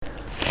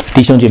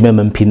弟兄姐妹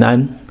们平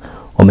安。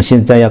我们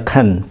现在要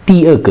看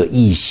第二个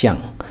意象，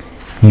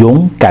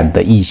勇敢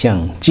的意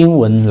象。经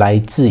文来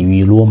自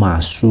于罗马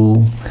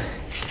书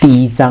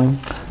第1章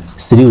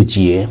16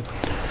节。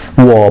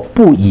我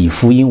不以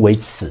福音为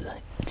耻，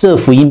这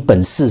福音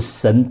本是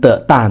神的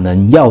大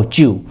能，要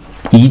救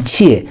一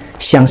切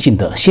相信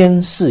的，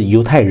先是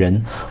犹太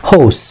人，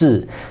后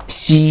是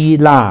希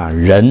腊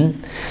人。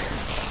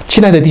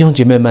亲爱的弟兄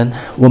姐妹们，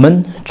我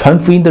们传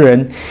福音的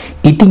人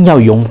一定要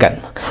勇敢。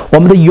我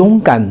们的勇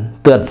敢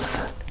的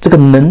这个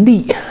能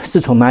力是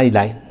从哪里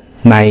来？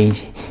乃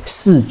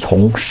是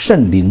从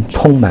圣灵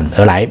充满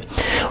而来。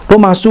罗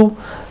马书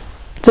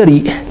这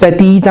里在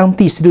第1章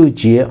第16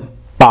节，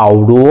保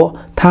罗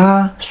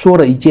他说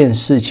了一件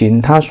事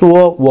情，他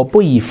说：“我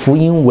不以福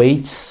音为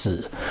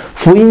耻。”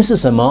福音是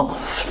什么？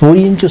福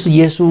音就是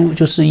耶稣，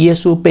就是耶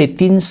稣被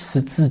钉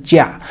十字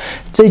架。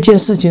这件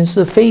事情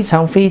是非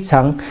常非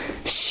常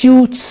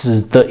羞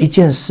耻的一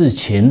件事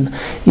情，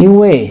因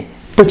为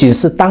不仅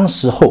是当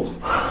时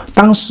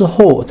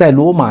候在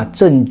罗马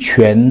政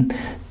权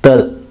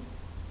的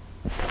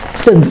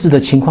政治的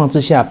情况之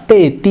下，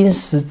被钉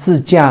十字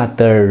架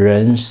的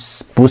人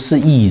不是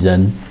义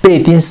人，被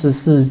钉十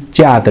字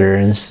架的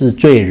人是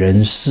罪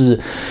人，是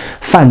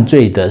犯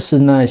罪的，是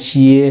那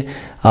些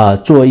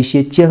做一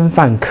些奸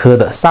犯科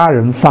的、杀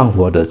人放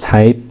火的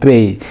才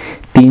被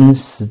钉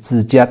十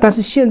字架。但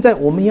是现在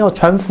我们要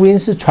传福音，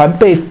是传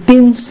被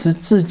钉十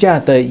字架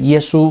的耶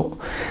稣。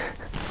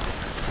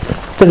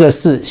这个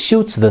是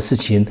羞耻的事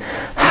情，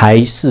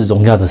还是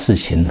荣耀的事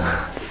情？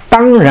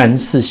当然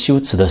是羞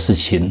耻的事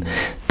情，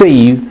对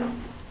于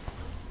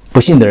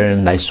不信的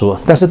人来说，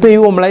但是对于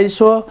我们来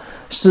说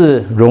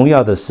是荣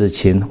耀的事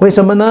情。为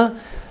什么呢？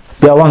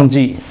不要忘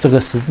记，这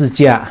个十字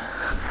架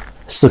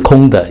是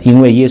空的，因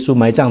为耶稣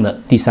埋葬了，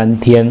第3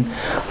天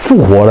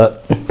复活了。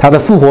他的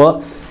复活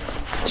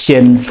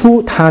显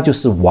出他就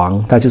是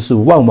王，他就是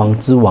万王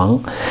之王。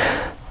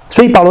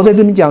所以保罗在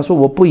这边讲说：“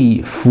我不以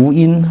福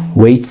音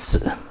为耻。”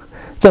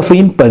这福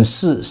音本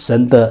是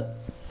神的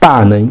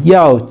大能，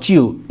要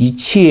救一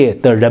切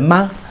的人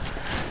吗？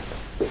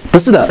不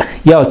是的，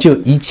要救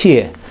一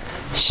切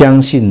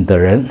相信的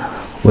人。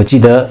我记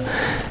得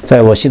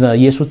在我信了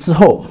耶稣之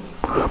后，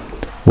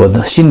我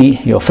的心里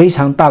有非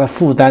常大的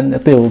负担，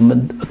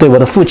对我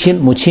的父亲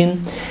母亲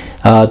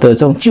的这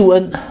种救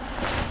恩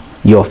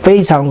有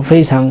非常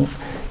非常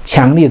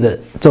强烈的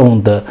这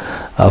种的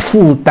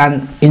负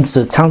担，因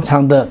此常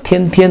常的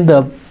天天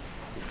的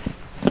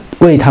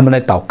为他们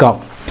来祷告。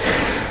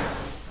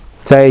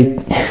在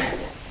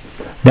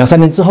2-3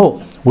年之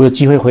后，我有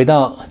机会回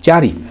到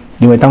家里，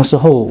因为当时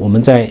候我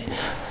们在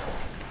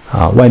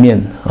外面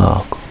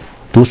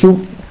读书。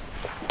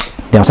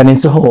2-3年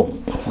之后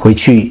回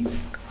去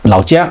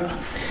老家，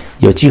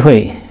有机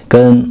会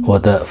跟我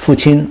的父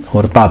亲、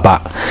我的爸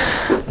爸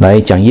来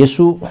讲耶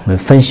稣，来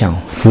分享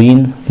福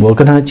音。我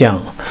跟他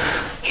讲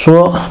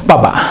说：“爸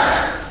爸，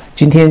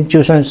今天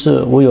就算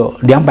是我有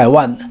200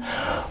万，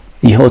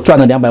以后赚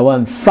了200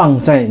万放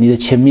在你的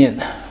前面，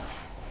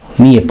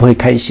你也不会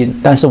开心。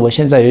但是我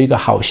现在有一个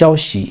好消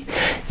息，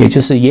也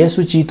就是耶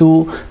稣基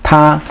督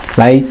他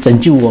来拯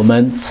救我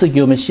们，赐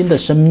给我们新的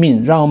生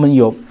命，让我们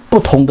有不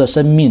同的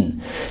生命，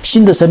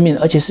新的生命，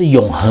而且是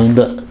永恒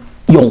的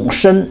永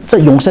生。这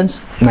永生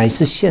乃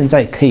是现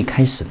在可以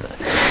开始的。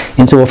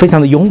因此我非常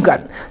的勇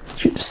敢，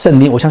圣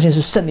灵，我相信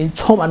是圣灵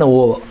充满了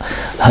我，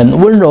很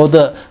温柔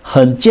的、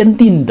很坚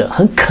定的、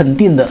很肯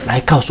定的来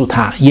告诉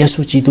他，耶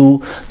稣基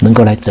督能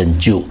够来拯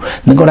救，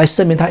能够来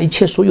赦免他一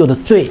切所有的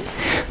罪，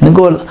能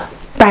够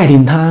带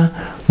领他，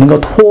能够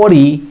脱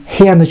离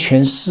黑暗的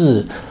权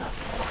势，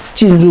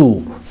进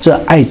入这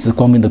爱子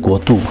光明的国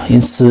度。因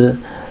此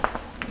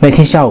那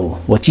天下午，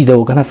我记得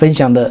我跟他分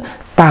享的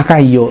大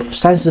概有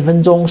30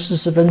分钟、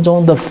40分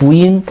钟的福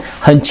音，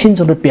很清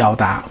楚的表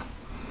达。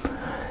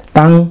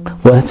当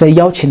我在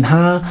邀请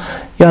他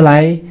要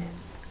来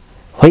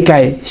悔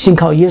改信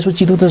靠耶稣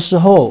基督的时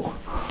候，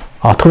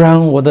突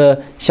然我的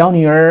小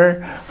女儿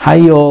还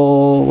有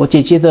我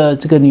姐姐的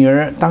这个女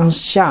儿当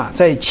下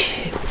在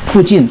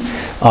附近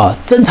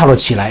争吵了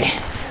起来。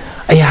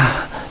哎呀，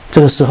这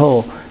个时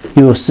候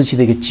又有失去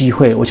的一个机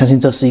会，我相信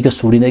这是一个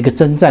属灵的一个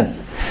征战。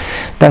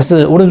但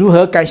是无论如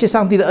何，感谢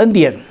上帝的恩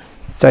典，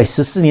在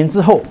14年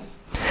之后，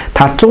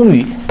他终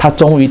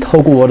于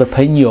透过我的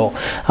朋友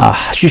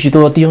许许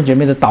多多弟兄姐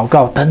妹的祷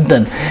告等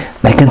等，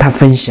来跟他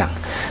分享，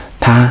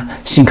他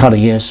信靠了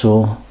耶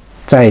稣，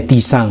在地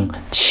上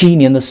7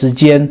年的时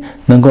间，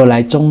能够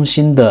来忠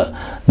心的，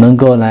能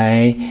够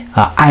来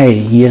爱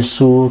耶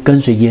稣，跟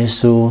随耶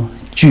稣，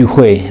聚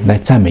会来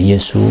赞美耶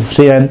稣。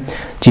虽然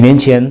几年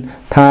前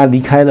他离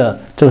开了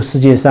这个世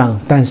界上，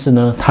但是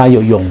呢，他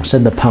有永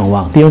生的盼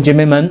望。弟兄姐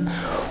妹们，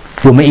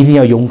我们一定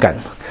要勇敢，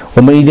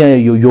我们一定要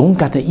有勇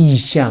敢的意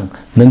向，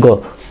能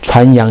够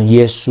传扬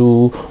耶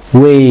稣，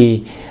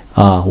为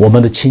我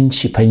们的亲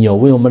戚朋友，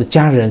为我们的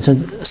家人，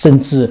甚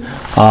至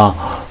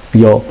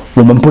有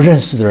我们不认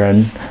识的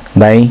人，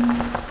来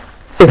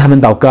为他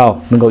们祷告，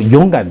能够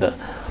勇敢的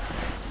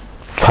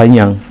传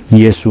扬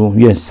耶稣。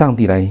愿上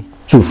帝来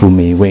祝福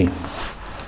每一位。